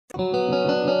I'm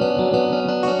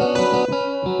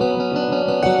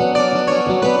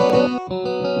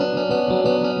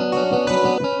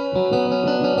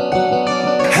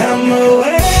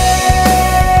away.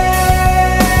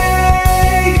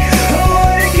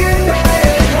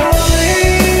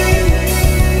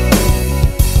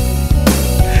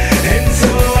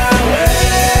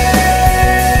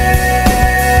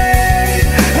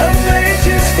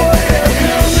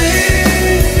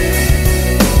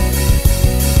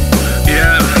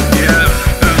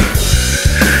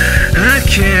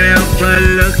 But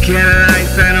look at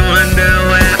life and wonder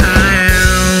where I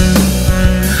am,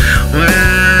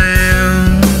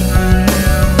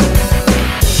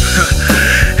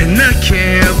 and I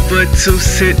can't help but to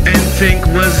sit and think,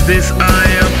 was this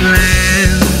our plan?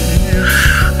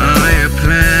 Our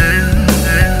plan?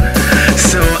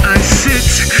 So I sit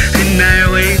and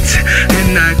I wait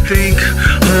and I think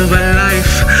over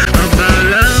life, about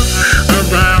love,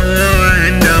 about war,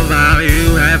 and about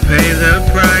you have paid the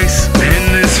price.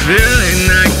 Feeling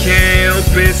I can't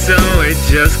help it, so it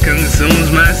just consumes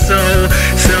my soul.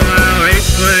 So I wait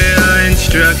for your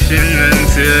instruction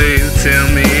until you tell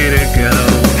me to go.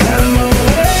 I'm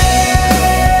away,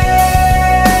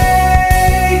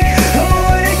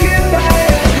 awakened by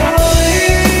a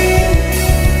calling,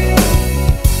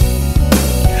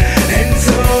 and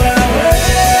so I wait.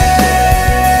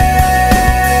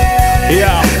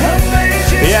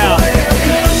 Yeah.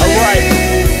 Alright.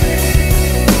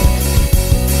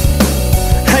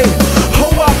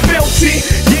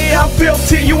 Yeah, I felt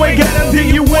it, you ain't got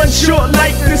nothing, you one short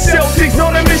like the Celtics.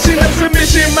 On a mission of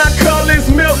submission, my call is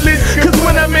meltless, cause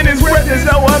when I'm in his presence,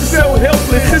 now I'm so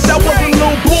helpless. Since I was a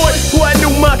little boy, who I knew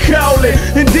my calling,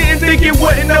 and didn't think it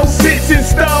wasn't no sense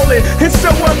installing. And so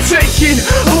I'm taking,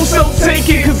 oh so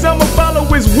taking, cause I'ma follow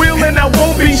his will and I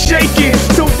won't be shaken.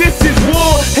 So this is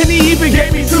war, and he even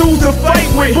gave me tools to fight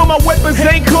with, but my weapons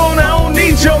ain't cold, I don't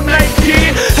need your knife,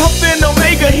 kid. Alpha and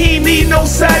Omega, he ain't need no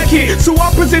sidekick. So I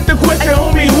present the question,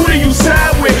 homie, who do you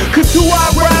side with? Cause who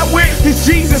I ride with is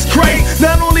Jesus Christ.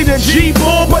 Not only the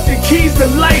G4, but the keys to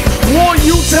life. Warn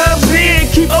you times then,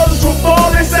 keep others from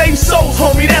falling. Save souls,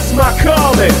 homie, that's my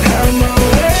calling. I'm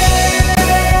away,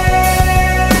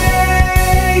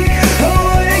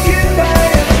 awakened by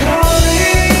a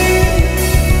calling,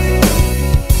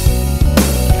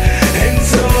 and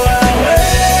so I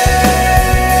wait.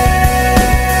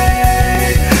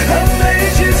 I'm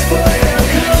anxious for your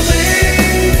coming.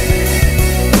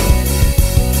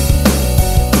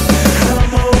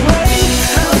 I'm away,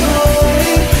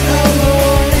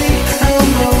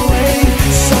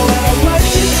 so I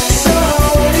wait, so I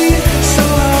wait, so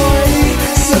I wait,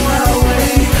 so I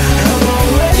wait. I'm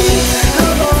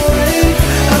away,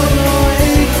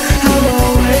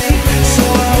 so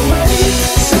I wait,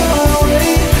 so I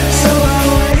wait, so I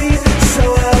wait, so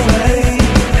I wait.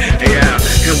 Yeah,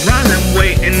 and while I'm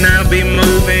waiting, I'll be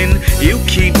moving. You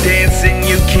keep dancing,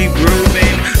 you keep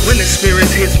grooving. When the spirit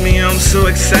hits me, I'm so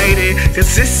excited,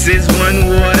 cause this is one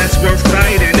war that's worth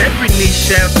fighting. Every knee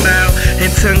shall bow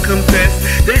and tongue confess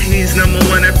that he's number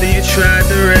one after you tried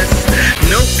the rest.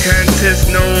 No contest,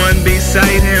 no one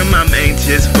beside him, I'm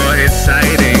anxious for his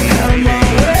sighting.